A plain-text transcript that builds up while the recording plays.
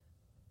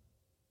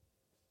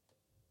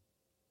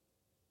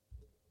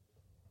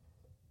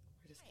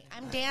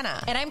I'm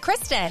Danna. And I'm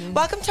Kristin.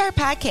 Welcome to our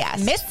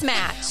podcast,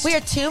 Mismatch. We are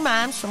two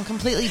moms from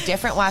completely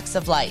different walks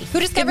of life. Who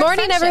discovered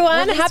friendship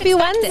everyone. Happy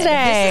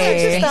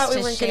Wednesday. I just thought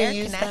we weren't going to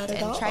use that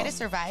at all. Try to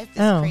survive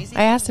this crazy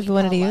I asked if you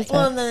wanted to use it.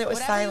 Well, and then it was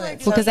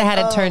silent. Well, because I had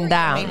it turned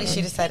down. Maybe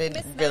she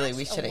decided, really,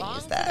 we shouldn't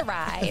use that. The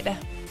ride.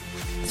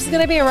 This is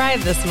going to be a ride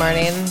this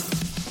morning.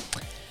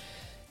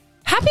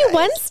 Happy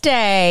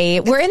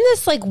Wednesday. We're in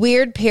this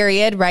weird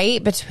period,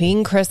 right?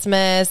 Between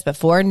Christmas,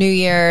 before New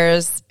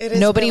Year's.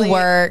 Nobody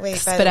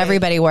works, but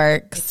everybody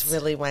works. It's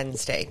really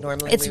Wednesday.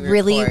 Normally it's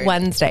really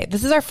Wednesday.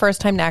 This is our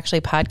first time to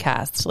actually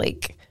podcast.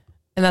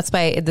 And that's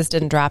why this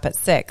didn't drop at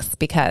 6,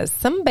 because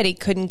somebody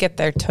couldn't get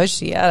their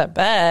tushy out of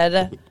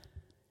bed.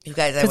 You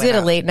guys, because we had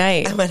a late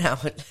night. I went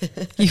out.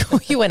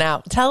 You went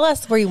out. Tell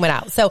us where you went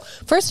out. So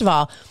first of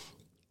all,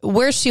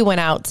 where she went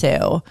out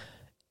to,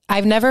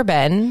 I've never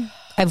been.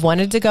 I've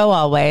wanted to go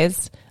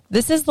always.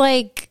 This is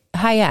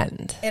high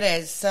end. It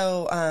is.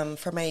 So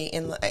for my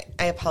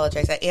I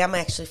apologize. I am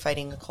actually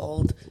fighting a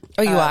cold.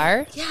 Oh, you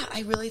are? Yeah,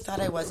 I really thought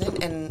I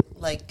wasn't, and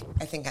I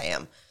think I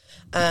am.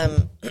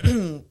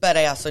 But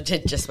I also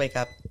did just wake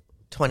up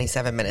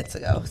 27 minutes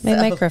ago.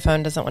 My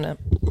microphone doesn't want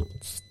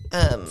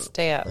to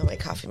stay up. Oh, my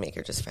coffee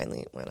maker just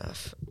finally went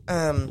off.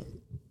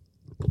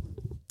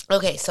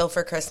 Okay, so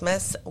for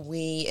Christmas,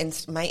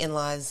 my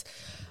in-laws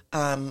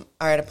are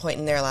at a point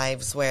in their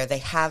lives where they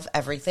have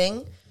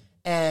everything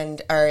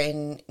and are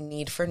in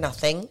need for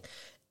nothing.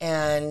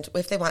 And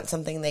if they want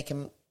something, they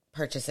can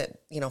purchase it.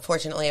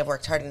 Fortunately, I've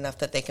worked hard enough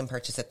that they can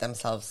purchase it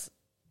themselves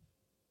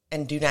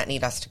and do not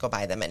need us to go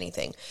buy them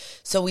anything.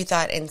 So we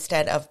thought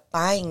instead of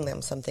buying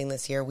them something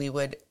this year, we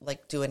would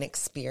do an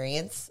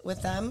experience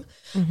with them.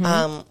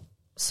 Mm-hmm.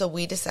 So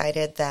we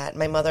decided that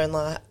my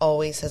mother-in-law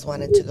always has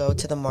wanted to go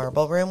to the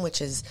Marble Room, which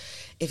is,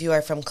 if you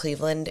are from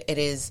Cleveland, it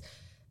is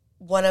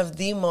one of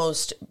the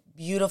most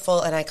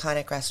beautiful and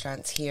iconic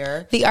restaurants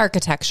here. The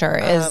architecture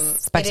is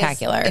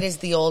spectacular. It is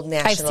the old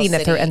National City. I've seen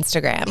it through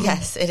Instagram.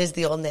 Yes, it is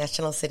the old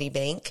National City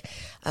Bank.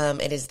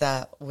 It is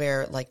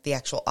where the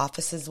actual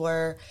offices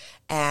were,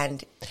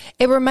 and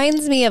it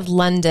reminds me of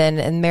London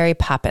and Mary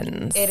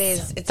Poppins. It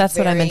is. That's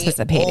what I'm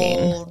anticipating.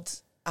 Old,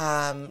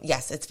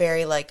 yes, it's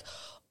very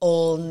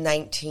old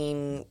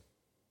 1930s,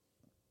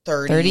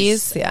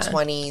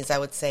 20s. I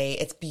would say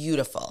it's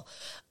beautiful.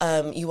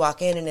 You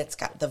walk in and it's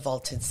got the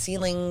vaulted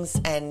ceilings,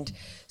 and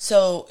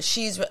so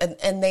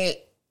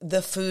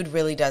the food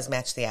really does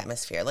match the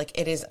atmosphere.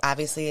 It is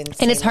obviously insanely,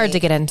 and it's hard to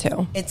get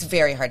into. It's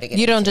very hard to get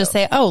into. You don't just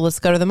say, "Oh, let's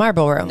go to the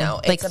Marble Room."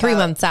 No, it's 3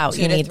 months out.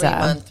 You need 3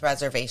 month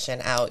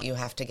reservation out. You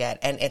have to get,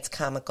 and it's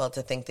comical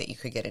to think that you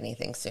could get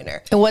anything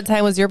sooner. And what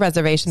time was your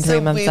reservation? 3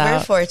 months out. We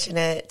were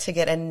fortunate to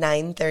get a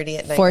 9:30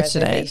 at night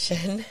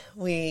reservation.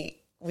 We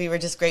were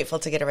just grateful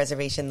to get a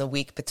reservation the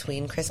week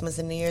between Christmas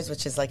and New Year's,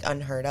 which is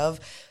unheard of.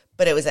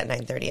 But it was at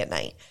 9:30 at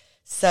night.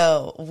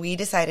 So we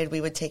decided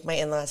we would take my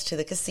in-laws to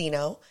the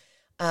casino,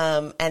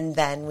 and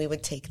then we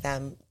would take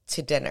them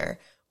to dinner,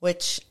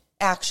 which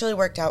actually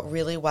worked out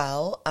really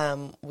well.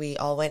 We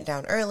all went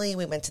down early.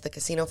 We went to the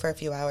casino for a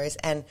few hours,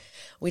 and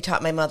we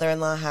taught my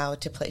mother-in-law how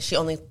to play. She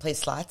only plays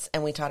slots,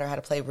 and we taught her how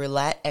to play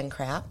roulette and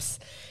craps.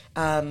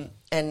 And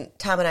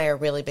Tom and I are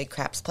really big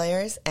craps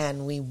players,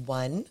 and we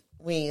won.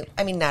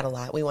 Not a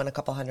lot. We won a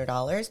couple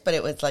 $100, but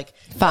it was fun.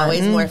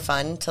 Always more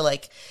fun to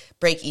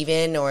break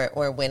even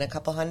or win a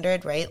couple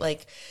hundred, right?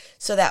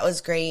 So that was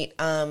great.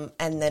 And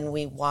then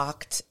we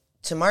walked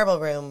to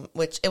Marble Room,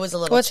 which it was a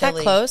little chilly.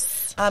 That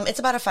close? It's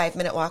about a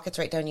 5-minute walk. It's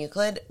right down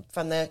Euclid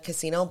from the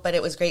casino, but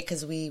it was great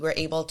because we were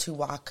able to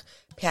walk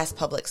past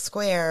Public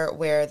Square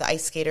where the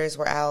ice skaters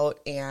were out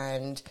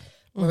and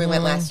where we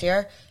went last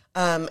year.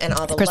 And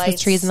all the Christmas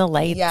lights. trees and the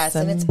lights. Yes,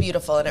 and it's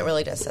beautiful, and it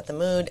really does set the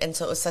mood. And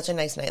so it was such a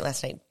nice night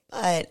last night.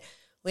 But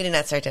we did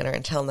not start dinner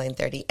until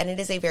 9:30, and it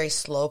is a very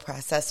slow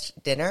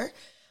processed dinner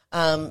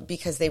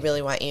because they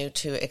really want you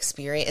to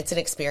experience. It's an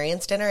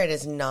experience dinner. It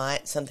is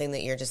not something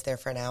that you're just there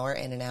for an hour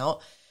in and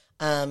out.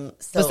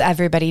 Was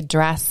everybody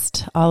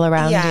dressed all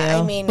around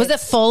you? Was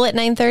it full at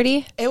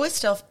 9:30? It was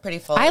still pretty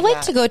full. I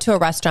like to go to a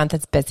restaurant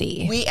that's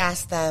busy. We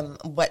asked them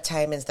what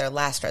time is their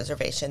last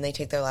reservation. They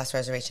take their last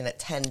reservation at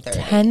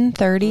 10:30.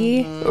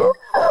 10:30?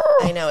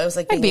 Mm-hmm. I know. It was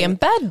I'd be in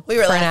bed we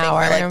were for laughing. an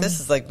hour. We're this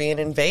is like being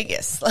in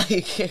Vegas. Oh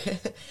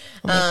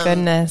my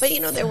goodness. But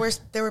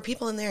there were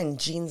people in there in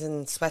jeans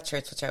and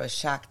sweatshirts, which I was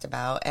shocked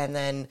about. And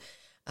then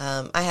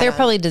they're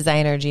probably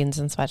designer jeans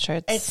and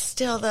sweatshirts. It's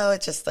still, though,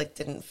 it just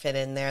didn't fit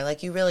in there.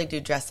 You really do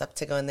dress up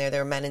to go in there.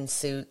 There were men in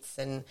suits.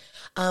 And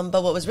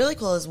but what was really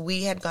cool is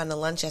we had gone to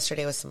lunch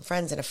yesterday with some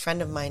friends, and a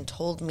friend of mine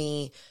told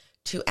me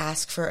to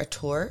ask for a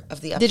tour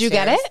of the upstairs. Did you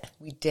get it?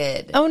 We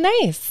did. Oh,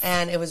 nice.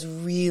 And it was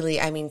really,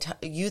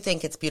 you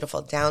think it's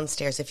beautiful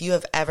downstairs. If you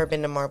have ever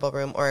been to Marble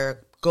Room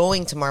or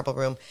going to Marble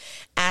Room,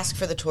 ask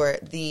for the tour.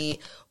 The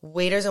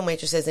waiters and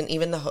waitresses, and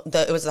even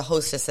it was the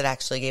hostess that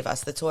actually gave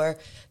us the tour.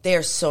 They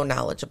are so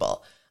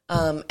knowledgeable,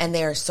 and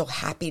they are so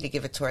happy to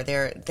give a tour.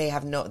 They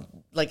have no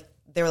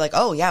they were like,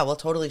 oh yeah, we'll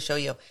totally show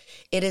you.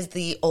 It is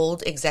the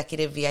old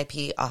executive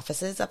VIP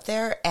offices up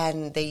there,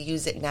 and they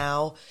use it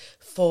now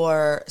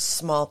for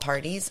small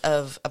parties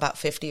of about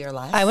 50 or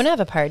less. I want to have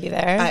a party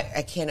there.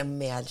 I can't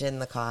imagine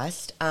the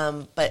cost,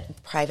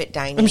 but private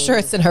dining. I'm sure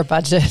it's in her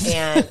budget.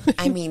 And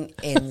I mean,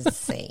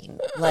 insane.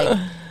 Like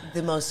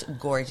the most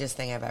gorgeous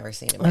thing I've ever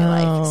seen in my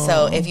life.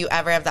 So if you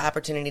ever have the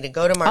opportunity to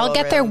go to Marble I'll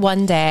get there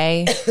one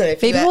day.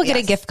 Maybe we'll get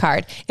a gift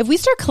card. If we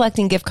start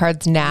collecting gift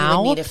cards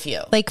now, you would need a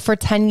few. Like for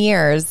 10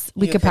 years,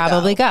 we could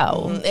probably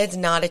go. It's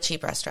not a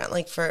cheap restaurant.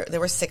 Like there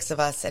were 6 of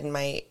us, and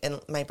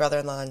my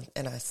brother-in-law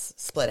and us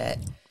split it.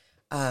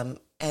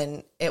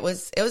 And it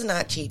was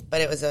not cheap,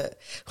 but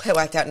I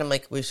walked out and I'm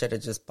like, we should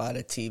have just bought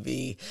a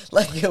TV.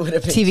 Like it would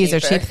have been TVs cheaper. are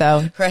cheap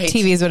though. Right.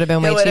 TVs would have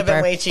been way cheaper. It would have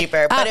been way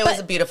cheaper, but it was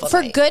a beautiful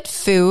for night. Good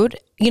food,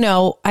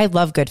 I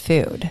love good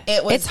food.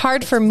 It's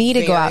hard for me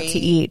to go out to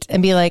eat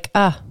and be like,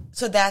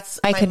 so that's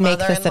I could make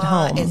this at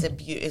home.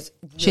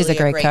 She's a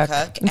great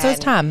cook. And so is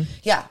Tom.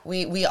 Yeah,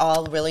 we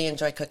all really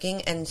enjoy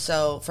cooking, and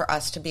so for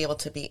us to be able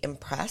to be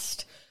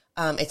impressed,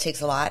 it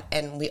takes a lot,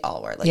 and we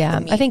all were. Like,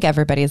 I think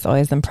everybody's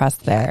always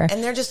impressed there.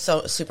 And they're just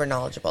so super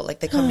knowledgeable.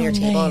 Like they come to your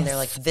table and they're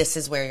like, "This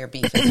is where your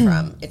beef is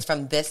from. It's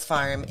from this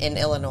farm in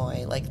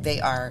Illinois." Like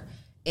they are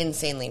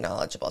insanely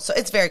knowledgeable. So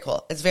it's very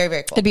cool. It's very,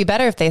 very cool. It'd be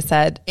better if they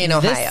said in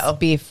Ohio this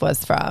beef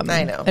was from.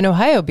 I know an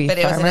Ohio beef, but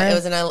it farmer.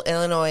 was in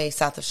Illinois,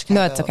 south of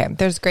Chicago. No, it's okay.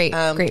 There's great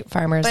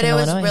farmers. But in it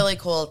was Illinois. really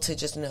cool to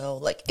just know,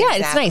 like, yeah,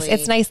 exactly. It's nice.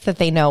 It's nice that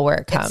they know where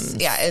it comes.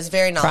 It's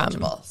very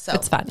knowledgeable. So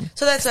it's fun.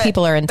 So that's what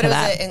people are into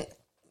that.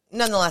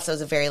 Nonetheless, it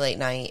was a very late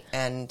night,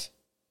 and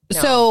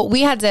so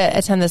we had to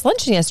attend this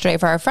luncheon yesterday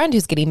for our friend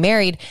who's getting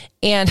married,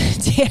 and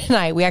Dan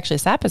and we actually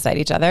sat beside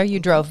each other. You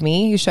drove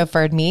me, you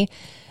chauffeured me,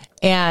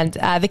 and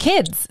the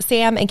kids,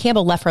 Sam and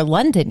Campbell, left for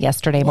London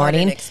yesterday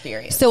morning. What an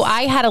experience. So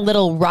I had a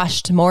little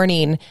rushed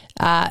morning,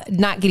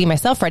 not getting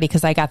myself ready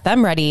because I got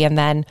them ready, and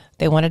then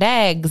they wanted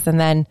eggs, and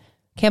then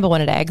Campbell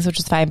wanted eggs, which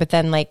is fine, but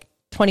then like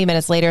 20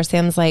 minutes later,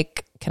 Sam's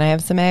like, can I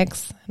have some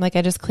eggs? I'm like,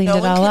 I just cleaned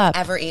it all up.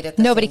 Ever eat at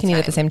the Nobody can eat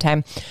at the same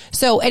time.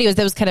 So anyways,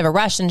 that was kind of a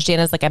rush. And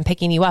Jana's like, I'm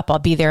picking you up. I'll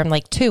be there in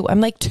like 2.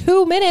 I'm like,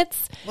 2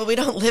 minutes. Well, we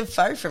don't live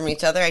far from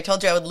each other. I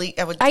told you I would leave.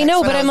 I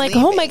know, but I'm like,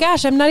 oh my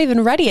gosh, I'm not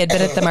even ready. I'd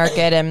been at the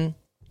market and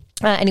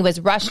anyways,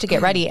 rushed to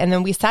get ready. And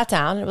then we sat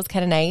down. It was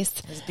kind of nice.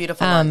 It was a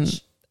beautiful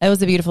lunch. It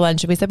was a beautiful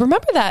lunch. And we said,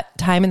 remember that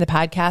time in the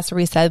podcast where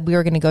we said we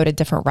were going to go to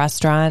different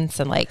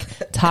restaurants and like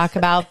talk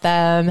about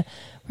them?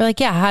 We're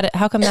like, yeah,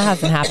 how come that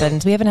hasn't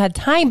happened? We haven't had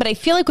time, but I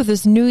feel like with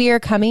this new year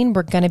coming,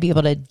 we're going to be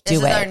able to do it. This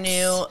is our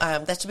new,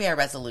 that should be our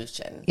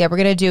resolution. Yeah, we're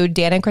going to do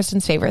Danna and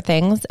Kristin's favorite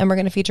things, and we're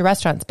going to feature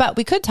restaurants. But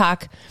we could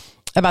talk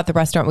about the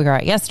restaurant we were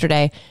at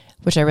yesterday,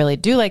 which I really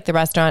do like the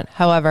restaurant.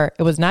 However,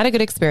 it was not a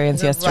good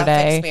experience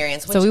yesterday. Rough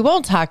experience, so we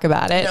won't talk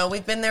about it. No,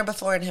 we've been there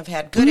before and have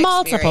had good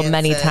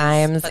many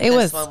times. But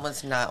this one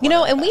was not.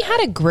 And we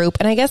had a group,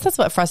 and I guess that's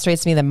what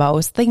frustrates me the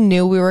most. They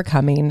knew we were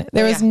coming.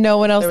 There was no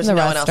one else in the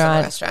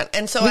restaurant.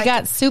 And so we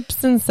got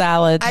soups and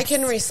salads. I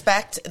can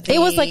respect it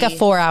was like a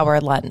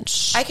 4-hour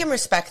lunch. I can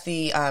respect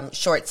the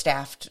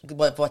short-staffed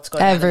what's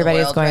going on in the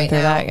Everybody's world going right through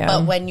now. that. Yeah.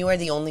 But when you are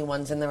the only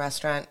ones in the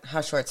restaurant, how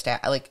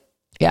short-staffed?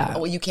 Yeah.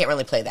 Well, you can't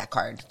really play that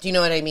card. Do you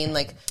know what I mean?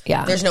 Like,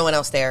 yeah. There's no one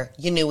else there.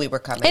 You knew we were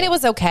coming. And it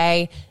was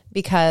okay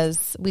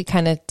because we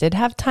kind of did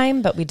have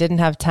time, but we didn't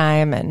have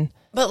time.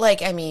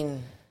 But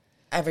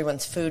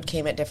everyone's food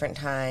came at different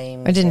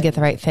times. I didn't get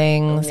the right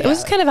things. Yeah. It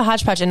was kind of a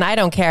hodgepodge, and I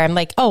don't care. I'm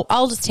like, oh,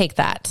 I'll just take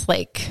that.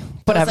 Like,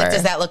 whatever.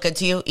 Does that look good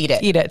to you? Eat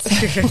it. Eat it.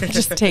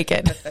 Just take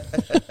it.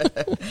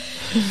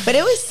 But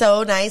it was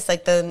so nice.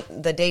 Like,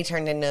 the day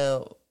turned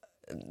into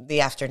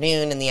the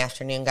afternoon, and the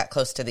afternoon got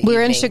close to the evening. We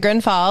were in Chagrin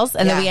Falls,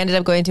 and then we ended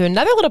up going to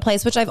another little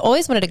place, which I've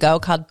always wanted to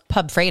go, called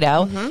Pub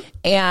Fredo.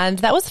 And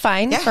that was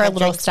fine for a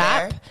little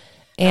stop. There.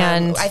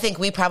 And I think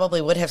we probably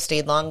would have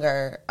stayed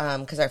longer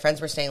because our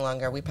friends were staying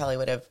longer. We probably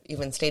would have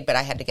even stayed, but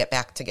I had to get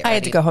back to get ready. I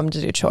had to go home to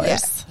do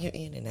chores. Yeah.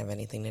 You didn't have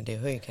anything to do.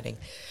 Who are you kidding?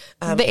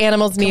 The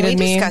animals needed me. Can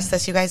we discuss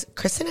this, you guys?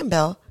 Kristin and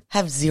Bill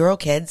have 0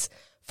 kids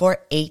for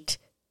 8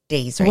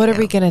 days right now. What are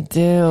we going to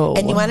do?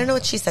 And you want to know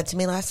what she said to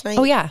me last night?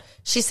 Oh, yeah.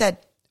 She said,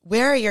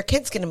 where are your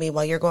kids going to be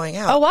while you're going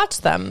out? I'll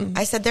watch them.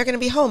 I said, they're going to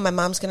be home. My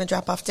mom's going to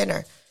drop off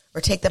dinner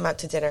or take them out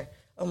to dinner.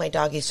 Oh, my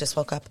doggies just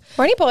woke up.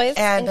 Morning, boys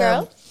and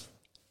girls.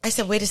 I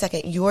said, wait a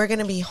second. You're going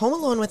to be home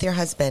alone with your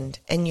husband,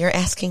 and you're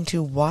asking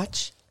to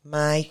watch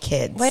my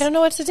kids. Well, I don't know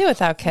what to do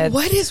without kids.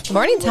 What is wrong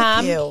Morning,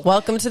 Tom. with you?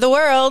 Welcome to the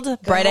world.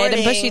 Bright-eyed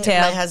and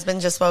bushy-tailed. My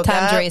husband just woke up.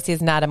 Tom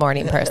Geraci's not a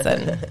morning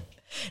person.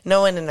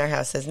 No one in our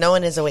house is. No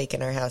one is awake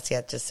in our house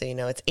yet, just so you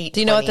know. It's 8:20. Do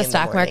you know what the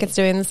stock market's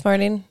doing this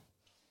morning?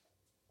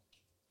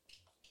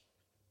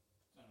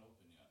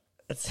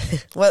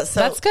 Well, so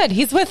that's good.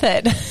 He's with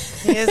it.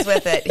 He is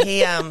with it.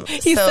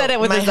 He said it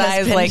with his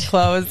eyes like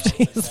closed.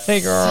 He's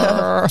like,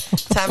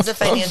 Tom's a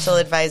financial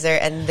advisor,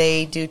 and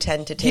they do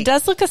tend to take. He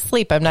does look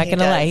asleep. I'm not going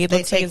to lie.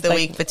 They take the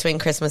week between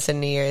Christmas and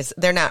New Year's.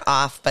 They're not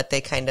off, but they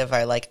kind of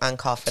are like on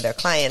call for their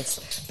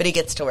clients. But he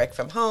gets to work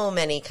from home,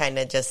 and he kind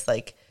of just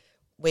like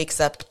wakes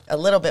up a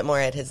little bit more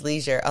at his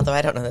leisure, although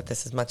I don't know that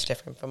this is much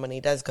different from when he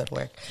does go to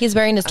work. He's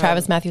wearing his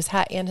Travis Matthews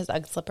hat and his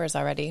Ugg slippers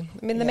already.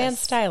 I mean, the man's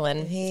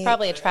styling. He's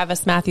probably a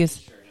Travis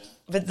Matthews.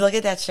 But look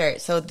at that shirt.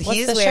 So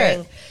he's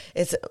wearing,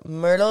 it's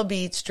Myrtle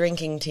Beach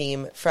drinking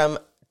team from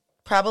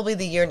probably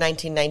the year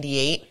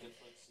 1998.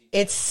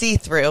 It's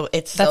see-through.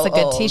 That's a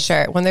good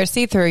T-shirt. When they're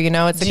see-through,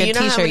 it's a good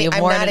T-shirt. You've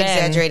worn it in. I'm not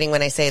exaggerating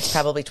when I say it's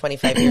probably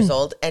 25 years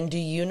old. And do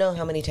you know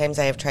how many times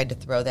I have tried to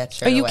throw that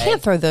shirt away? You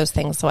can't throw those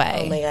things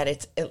away. Oh my God.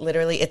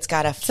 It's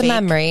got a fake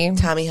memory.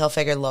 Tommy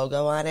Hilfiger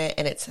logo on it,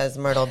 and it says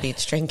Myrtle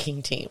Beach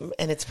Drinking Team.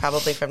 And it's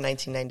probably from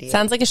 1998.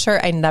 Sounds like a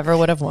shirt I never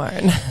would have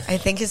worn. I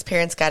think his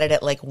parents got it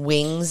at like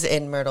Wings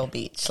in Myrtle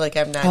Beach. Like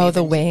I'm not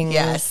the Wings.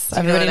 Yes.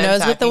 Everybody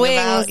knows what the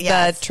Wings,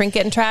 the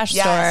trinket and trash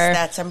store.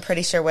 Yes, I'm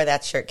pretty sure where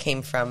that shirt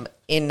came from.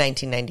 In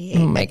 1998.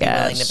 Oh my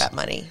gosh. Willing to bet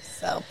money.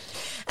 So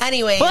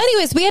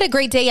anyways, we had a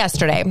great day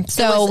yesterday.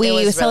 So we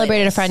celebrated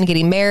really nice. A friend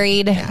getting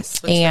married.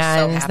 Yes,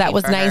 and so that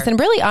was nice. Her. And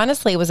really,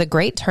 honestly, it was a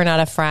great turnout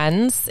of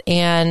friends.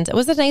 And it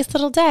was a nice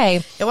little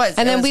day. It was.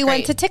 And then we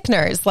went to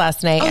Tickner's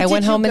last night. I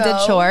went home and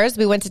did chores.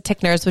 We went to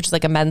Tickner's, which is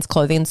like a men's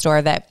clothing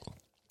store that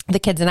the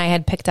kids and I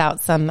had picked out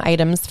some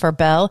items for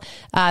Bill.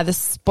 The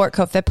sport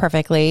coat fit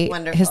perfectly.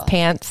 Wonderful. His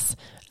pants,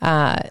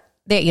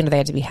 they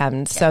had to be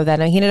hemmed. Yeah. So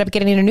then he ended up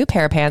getting a new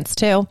pair of pants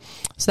too.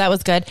 So that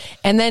was good.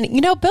 And then,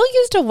 Bill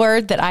used a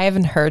word that I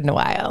haven't heard in a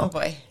while. Oh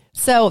boy.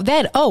 So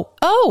then,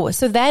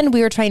 so then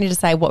we were trying to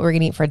decide what we're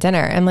going to eat for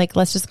dinner. I'm like,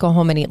 let's just go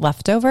home and eat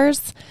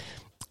leftovers.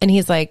 And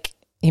he's like,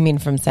 you mean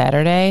from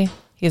Saturday?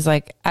 He's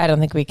like, I don't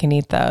think we can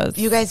eat those.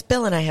 You guys,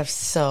 Bill and I have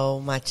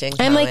so much in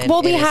common. I'm like,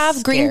 well, we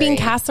have green bean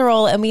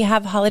casserole and we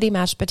have holiday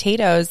mashed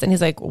potatoes. And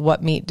he's like,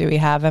 what meat do we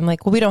have? I'm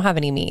like, well, we don't have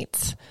any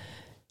meat.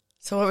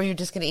 So what were you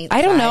just going to eat?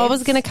 I don't know. I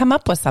was going to come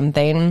up with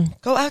something.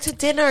 Go out to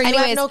dinner. You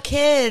have no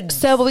kids.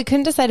 So, but we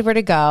couldn't decide where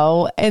to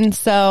go. And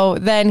so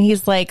then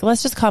he's like,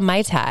 let's just call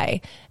Mai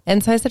Tai.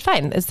 And so I said,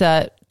 fine. It's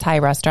a Thai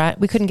restaurant.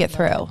 We couldn't get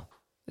through.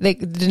 They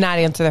did not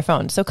answer their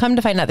phone. So come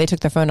to find out, they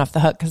took their phone off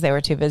the hook because they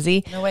were too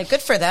busy. No way.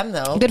 Good for them,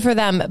 though. Good for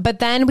them. But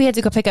then we had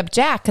to go pick up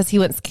Jack because he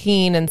went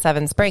skiing in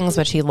Seven Springs,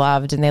 which he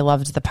loved, and they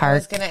loved the park. I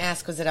was going to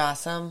ask, was it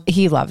awesome?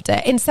 He loved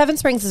it. And Seven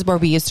Springs is where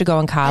we used to go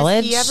in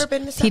college. Has he ever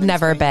been to Seven Springs? He'd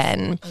never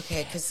been.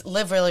 Okay, because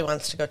Liv really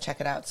wants to go check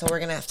it out. So we're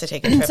going to have to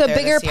take a trip So there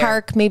bigger this year.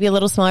 park, maybe a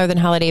little smaller than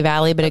Holiday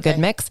Valley, but a good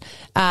mix.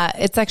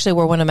 It's actually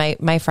where one of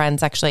my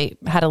friends actually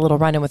had a little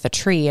run-in with a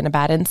tree in a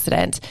bad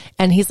incident.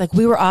 And he's like,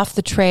 we were off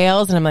the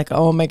trails. And I'm like,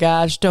 oh my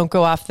gosh, don't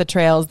go off the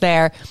trails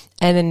there.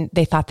 And then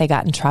they thought they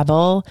got in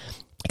trouble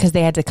because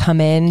they had to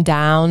come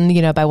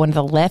down, by one of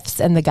the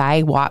lifts, and the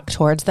guy walked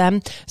towards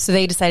them. So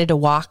they decided to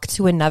walk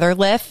to another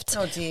lift.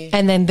 Oh, gee.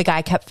 And then the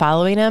guy kept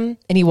following him,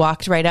 and he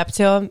walked right up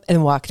to him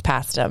and walked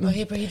past him. Oh,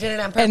 he did it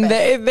on purpose.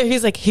 And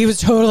he's like, he was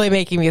totally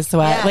making me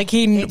sweat. Yeah, like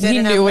he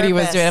knew what he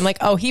was doing. I'm like,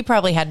 oh, he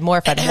probably had more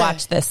fun.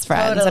 Watch this,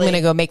 friends. Totally. I'm going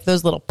to go make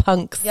those little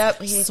punks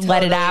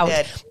sweat it out.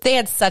 Did. They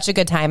had such a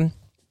good time.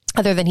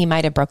 Other than he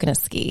might have broken a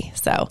ski.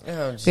 So we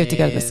have to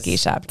go to the ski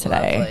shop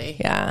today. Lovely.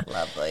 Yeah.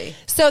 Lovely.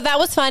 So that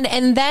was fun.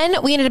 And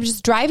then we ended up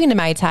just driving to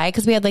Mai Tai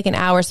because we had like an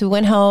hour. So we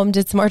went home,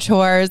 did some more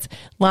chores,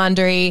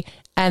 laundry,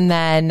 and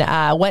then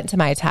went to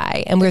Mai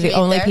Tai. And we were the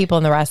only people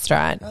in the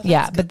restaurant. Oh,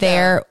 yeah. But they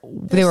were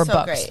so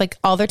booked. great. Like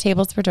all their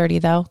tables were dirty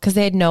though because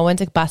they had no one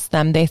to bus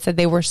them. They said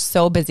they were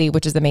so busy,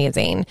 which is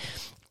amazing.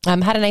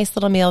 Had a nice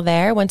little meal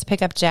there. Went to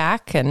pick up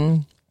Jack.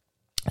 And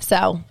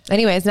so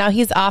anyways, now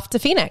he's off to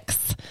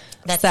Phoenix.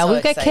 That's so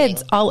we've got exciting.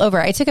 kids all over.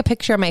 I took a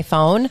picture on my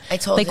phone.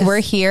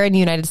 We're here in the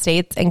United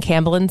States and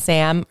Campbell and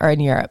Sam are in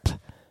Europe.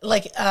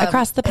 Like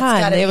across the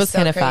pond. It was so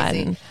kind of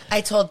fun.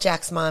 I told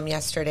Jack's mom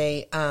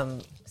yesterday.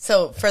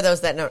 So for those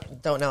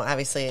that don't know,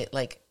 obviously,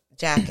 like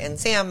Jack and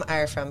Sam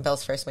are from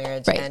Bill's first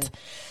marriage. Right. And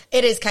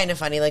it is kind of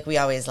funny. Like we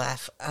always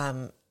laugh.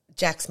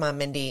 Jack's mom,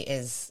 Mindy,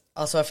 is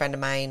also a friend of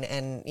mine.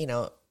 And,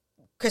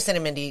 Kristen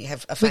and Mindy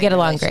have a fine we get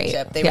along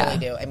relationship. great. They really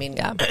do. I mean,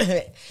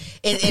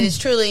 it is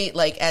truly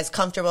like as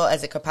comfortable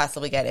as it could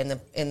possibly get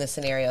in the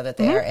scenario that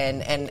they are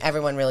in, and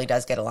everyone really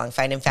does get along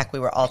fine. In fact, we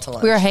were all to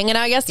lunch. We were hanging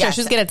out yesterday. Yes.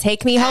 She was going to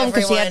take me home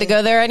because she had to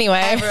go there anyway.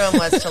 Everyone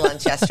was to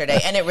lunch yesterday,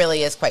 and it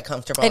really is quite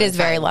comfortable. It is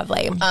very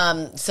lovely.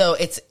 So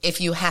it's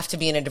if you have to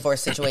be in a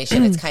divorce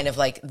situation, it's kind of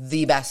like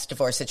the best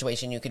divorce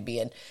situation you could be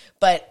in.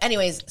 But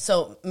anyways,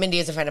 so Mindy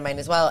is a friend of mine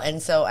as well, and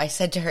so I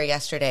said to her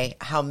yesterday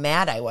how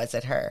mad I was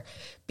at her.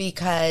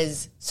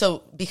 Because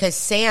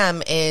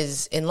Sam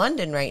is in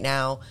London right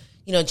now,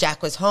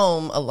 Jack was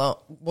home alone,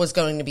 was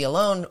going to be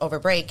alone over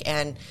break.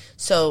 And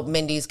so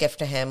Mindy's gift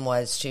to him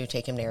was to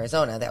take him to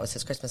Arizona. That was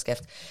his Christmas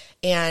gift.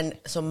 And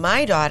so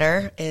my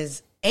daughter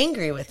is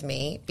angry with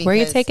me. Because where are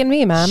you taking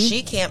me, Mom?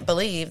 She can't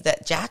believe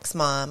that Jack's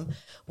mom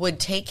would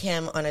take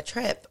him on a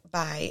trip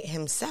by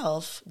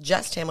himself,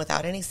 just him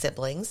without any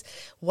siblings.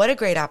 What a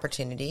great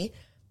opportunity.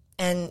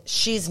 And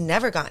she's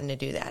never gotten to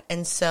do that.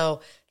 And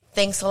so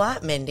thanks a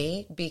lot,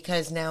 Mindy,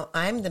 because now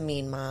I'm the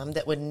mean mom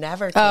that would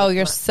never take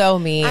you're so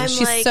mean.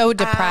 She's like, so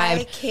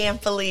deprived. I can't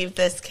believe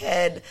this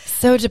kid.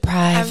 So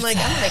deprived. I'm like,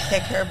 I'm going to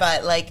kick her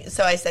butt.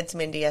 So I said to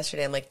Mindy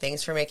yesterday, I'm like,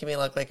 thanks for making me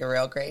look like a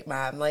real great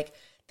mom. Like,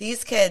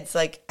 these kids,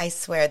 like, I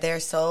swear, they're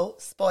so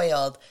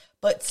spoiled.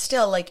 But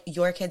still, like,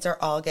 your kids are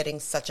all getting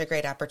such a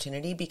great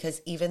opportunity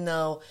because even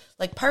though,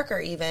 like, Parker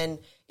even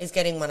is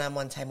getting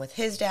one-on-one time with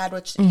his dad,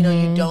 which, you know,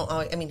 you don't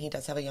always, I mean, he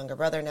does have a younger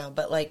brother now,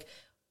 but, like,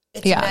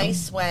 it's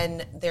nice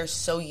when they're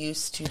so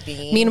used to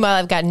being. Meanwhile,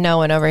 I've got no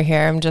one over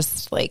here. I'm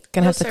just like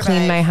going to have to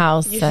clean my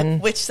house.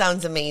 Which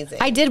sounds amazing.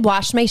 I did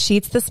wash my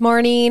sheets this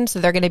morning, so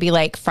they're going to be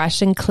like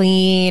fresh and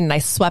clean. And I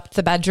swept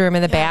the bedroom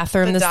and the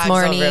bathroom this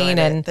morning.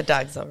 And the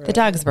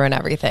dogs ruin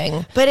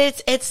everything. But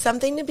it's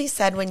something to be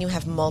said when you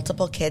have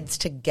multiple kids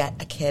to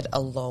get a kid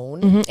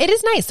alone. Mm-hmm. It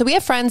is nice. So we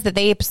have friends that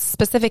they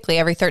specifically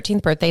every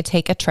 13th birthday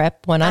take a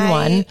trip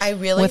one-on-one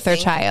with their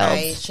child.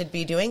 I should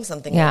be doing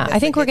something like this. I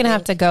think we're going to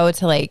have to go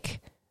to like,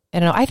 I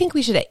don't know. I think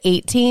we should at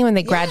 18 when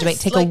they graduate,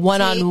 take like a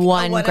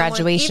one-on-one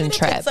graduation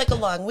trip. Even if it's like a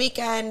long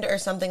weekend or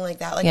something like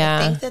that. Like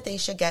I think that they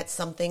should get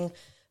something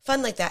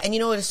fun like that. And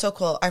you know what is so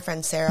cool? Our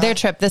friend Sarah. Their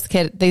trip,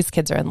 these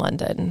kids are in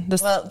London.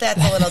 Well,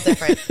 that's a little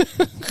different.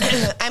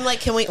 I'm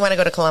like, want to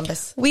go to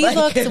Columbus? We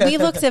looked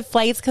at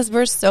flights because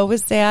we're so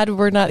sad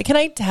we're not. Can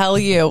I tell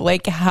you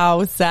like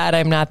how sad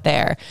I'm not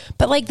there?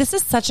 But like this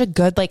is such a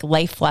good like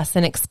life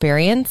lesson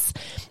experience.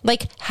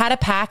 Like how to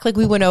pack, like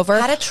we went over.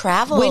 How to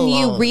travel. When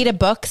you read a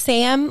book,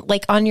 Sam,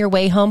 like on your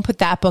way home, put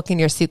that book in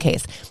your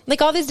suitcase.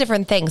 Like all these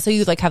different things. So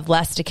you like have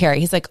less to carry.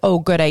 He's like, oh,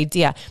 good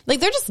idea. Like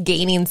they're just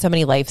gaining so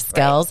many life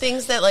skills. Right.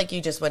 Things that like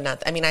you just would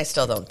not. I mean, I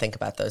still don't think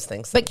about those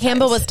things sometimes. But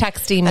Campbell was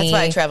texting me. That's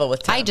why I travel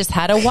with Tom. I just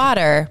had a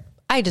water.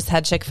 I just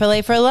had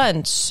Chick-fil-A for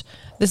lunch.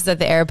 This is at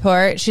the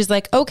airport. She's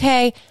like,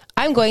 okay,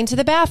 I'm going to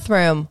the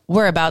bathroom.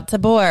 We're about to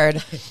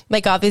board.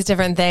 Like all these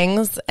different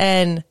things.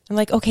 And I'm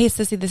like, okay,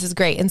 sissy, this is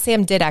great. And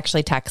Sam did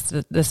actually text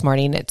this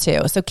morning at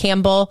 2. So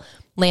Campbell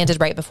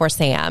landed right before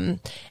Sam.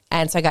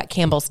 And so I got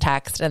Campbell's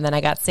text and then I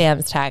got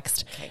Sam's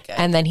text. Okay,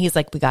 and then he's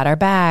like, we got our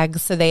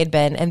bags. So they had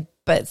been,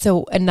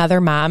 so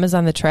another mom is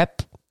on the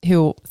trip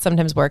who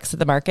sometimes works at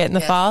the market in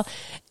the fall.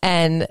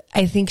 And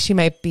I think she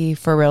might be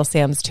for real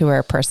Sam's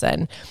tour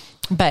person.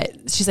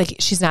 But she's like,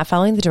 she's not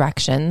following the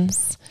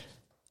directions.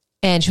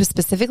 And she was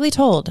specifically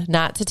told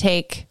not to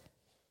take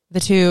the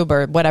tube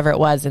or whatever it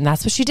was. And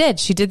that's what she did.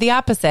 She did the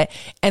opposite.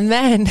 And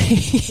then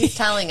he's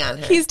telling on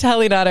her. He's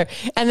telling on her.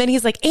 And then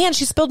he's like, and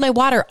she spilled my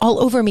water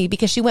all over me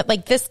because she went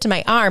like this to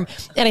my arm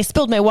and I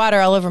spilled my water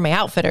all over my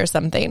outfit or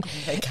something.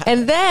 Oh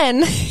and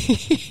then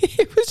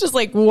it was just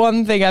like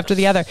one thing after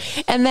the other.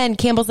 And then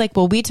Campbell's like,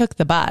 well, we took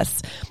the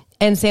bus.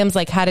 And Sam's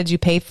like, how did you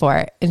pay for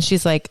it? And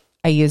she's like,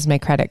 I used my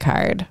credit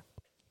card.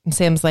 And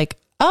Sam's like,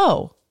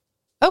 oh,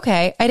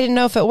 okay. I didn't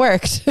know if it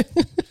worked.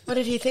 What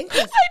did he think?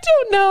 I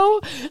don't know.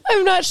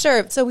 I'm not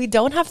sure. So we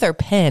don't have their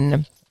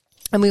PIN.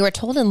 And we were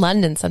told in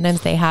London,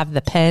 sometimes they have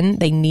the PIN.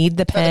 They need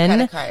the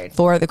PIN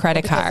for the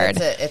credit card.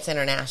 It's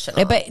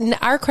international. But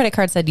our credit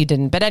card said you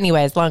didn't. But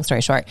anyways, long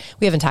story short,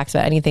 we haven't talked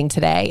about anything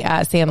today.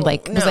 Sam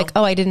was like,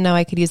 oh, I didn't know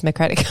I could use my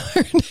credit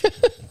card.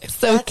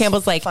 So that's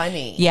Campbell's like,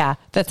 funny. Yeah,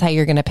 that's how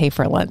you're going to pay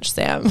for lunch,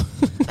 Sam.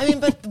 I mean,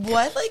 but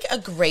what like a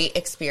great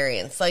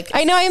experience. Like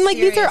I know. I'm like,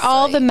 these are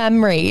all the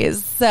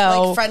memories. So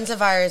like friends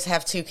of ours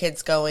have 2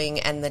 kids going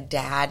and the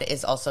dad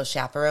is also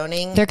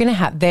chaperoning. They are going to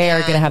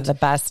have the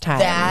best time.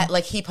 That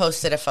like he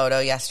posted a photo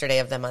yesterday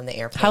of them on the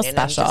airplane. How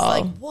special. And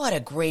I'm just like, what a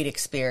great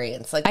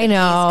experience. Like I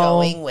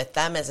know. He's going with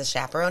them as a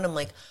chaperone. I'm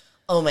like,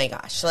 oh my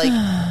gosh. Like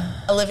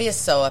Olivia's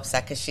so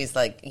upset because she's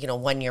like,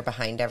 1 year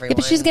behind everyone.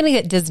 Yeah, but she's going to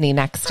get Disney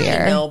next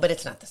year. I know, but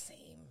it's not the same.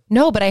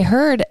 No, but I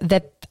heard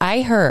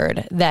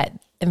that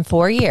in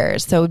 4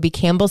 years, so it would be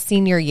Campbell's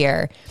senior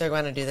year. They're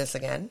going to do this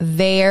again?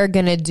 They're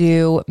going to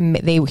do,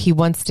 he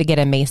wants to get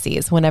a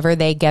Macy's. Whenever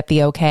they get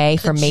the okay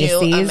for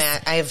Macy's.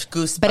 I have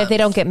goosebumps. But if they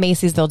don't get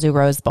Macy's, they'll do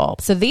Rose Bowl.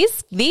 So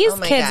these kids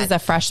God. As a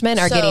freshman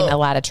are getting a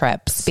lot of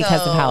trips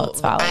because of how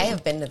it's following. I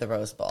have been to the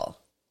Rose Bowl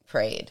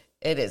parade.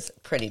 It is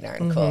pretty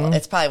darn cool.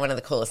 It's probably one of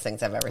the coolest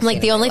things I've ever seen.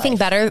 Like the only thing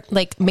better,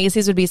 like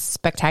Macy's would be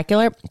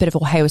spectacular, but if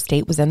Ohio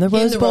State was in the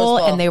Rose Bowl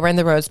and they were in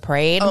the Rose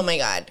Parade. Oh my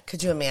God.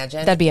 Could you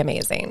imagine? That'd be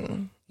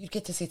amazing. You'd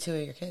get to see 2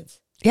 of your kids.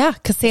 Yeah,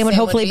 because Sam would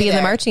hopefully be in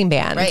the marching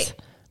band. Right.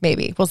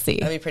 Maybe. We'll see.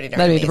 That'd be pretty darn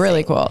That'd amazing. be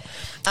really cool.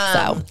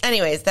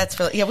 Anyways, that's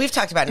really, we've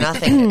talked about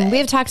nothing today. We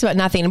have talked about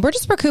nothing. We're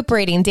just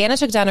recuperating. Danna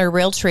took down a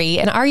real tree.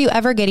 And are you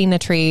ever getting a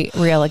tree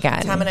real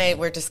again? Tom and I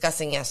were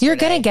discussing yesterday. You're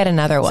going to get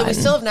another one. So we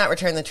still have not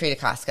returned the tree to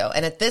Costco.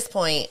 And at this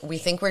point, we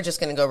think we're just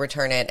going to go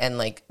return it and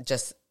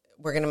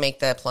we're going to make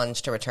the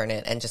plunge to return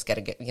it and just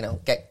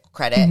get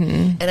credit.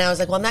 And I was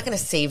like, well, I'm not going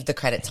to save the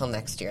credit till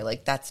next year.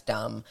 Like, that's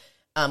dumb.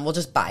 We'll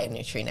just buy a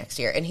new tree next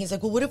year. And he's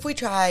like, well, what if we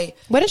try...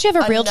 Why don't you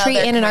have a real tree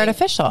and an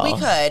artificial? We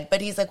could,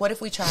 but he's like, what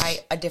if we try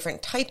a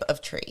different type of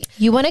tree?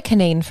 You want a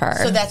Canaan fir.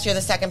 So you're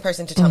the second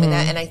person to tell me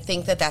that. And I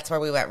think that's where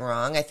we went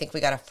wrong. I think we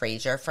got a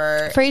Fraser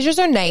fir.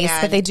 Frasers are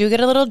nice, but they do get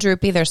a little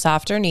droopy. They're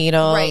softer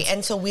needles. Right.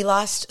 And so we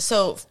lost...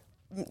 So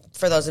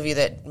for those of you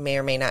that may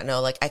or may not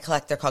know, like I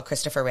collect, they're called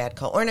Christopher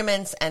Radko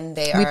ornaments, and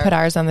we put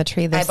ours on the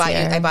tree this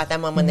year. I bought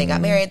them when they got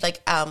married. Like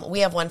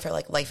we have one for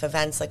like life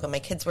events, like when my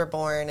kids were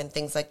born and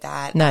things like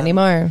that. Not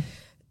anymore.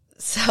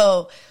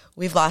 So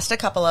We've lost a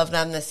couple of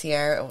them this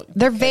year.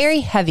 They're very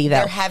heavy, though.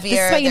 They're heavier.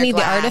 This is why you need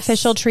glass. the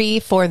artificial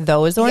tree for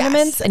those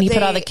ornaments, Yes, and you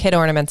put all the kid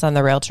ornaments on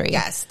the real tree.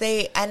 Yes,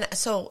 and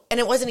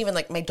it wasn't even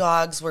like my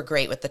dogs were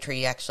great with the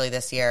tree actually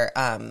this year.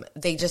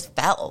 They just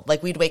fell.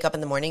 Like we'd wake up in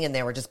the morning and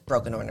they were just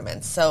broken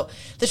ornaments. So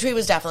the tree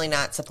was definitely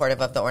not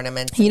supportive of the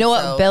ornaments. You know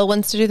what Bill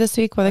wants to do this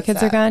week while the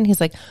kids are gone?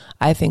 He's like,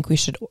 I think we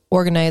should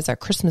organize our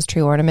Christmas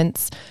tree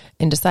ornaments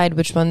and decide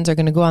which ones are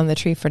going to go on the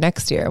tree for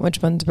next year,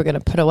 which ones we're going to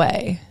put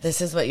away.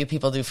 This is what you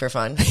people do for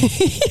fun.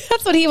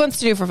 That's what he wants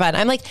to do for fun.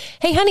 I'm like,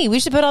 hey, honey, we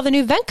should put all the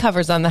new vent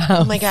covers on the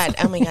house. Oh my God.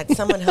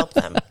 Someone help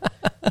them.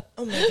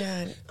 Oh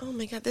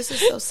my God. This is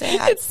so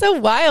sad. It's so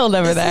wild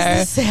over there.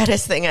 This is the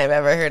saddest thing I've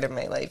ever heard in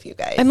my life, you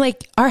guys. I'm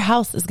like, our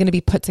house is going to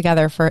be put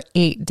together for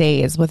 8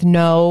 days with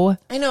no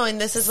I know,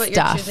 and this is what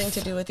stuff. You're choosing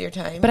to do with your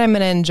time. But I'm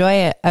going to enjoy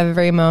it,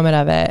 every moment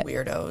of it.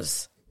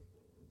 Weirdos.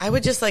 I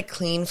would just like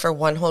clean for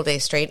one whole day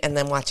straight and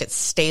then watch it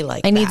stay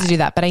like that. I need to do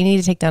that, but I need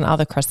to take down all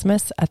the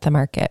Christmas at the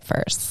market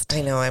first.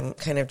 I know. I'm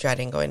kind of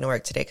dreading going to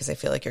work today because I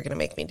feel like you're going to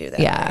make me do that.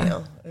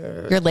 Yeah.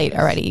 You're late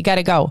already. You got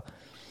to go.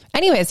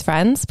 Anyways,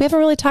 friends, we haven't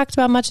really talked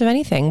about much of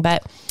anything,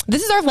 but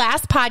this is our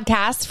last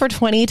podcast for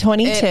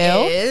 2022.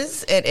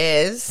 It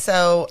is.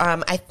 So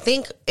I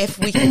think if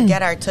we can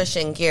get our tush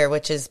in gear,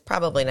 which is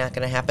probably not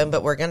going to happen,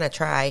 but we're going to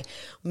try,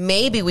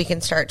 maybe we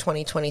can start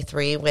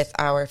 2023 with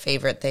our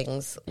favorite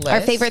things list.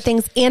 Our favorite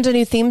things and a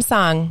new theme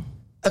song.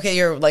 Okay,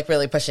 you're like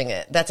really pushing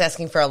it. That's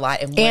asking for a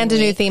lot. And a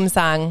new theme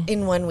song.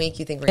 In 1 week,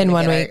 you think we're going to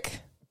get our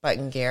butt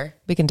in gear?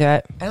 We can do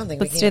it. I don't think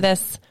Let's we can. do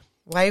this.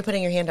 Why are you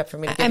putting your hand up for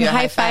me to give I'm you a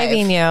high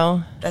high-fiving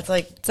you. That's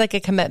like... It's like a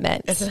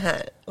commitment. It's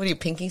not... What are you,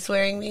 pinky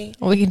swearing me?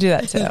 We can do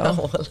that too.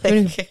 No,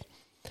 like,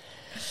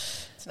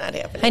 it's not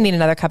happening. I need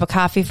another cup of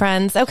coffee,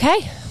 friends. Okay,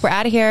 we're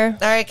out of here.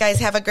 All right, guys,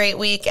 have a great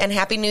week and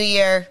Happy New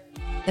Year.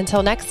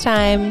 Until next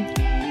time,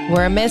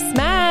 we're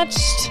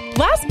mismatched.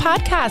 Last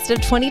podcast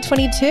of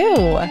 2022.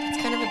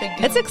 It's kind of a big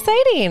deal. It's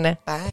exciting. Bye.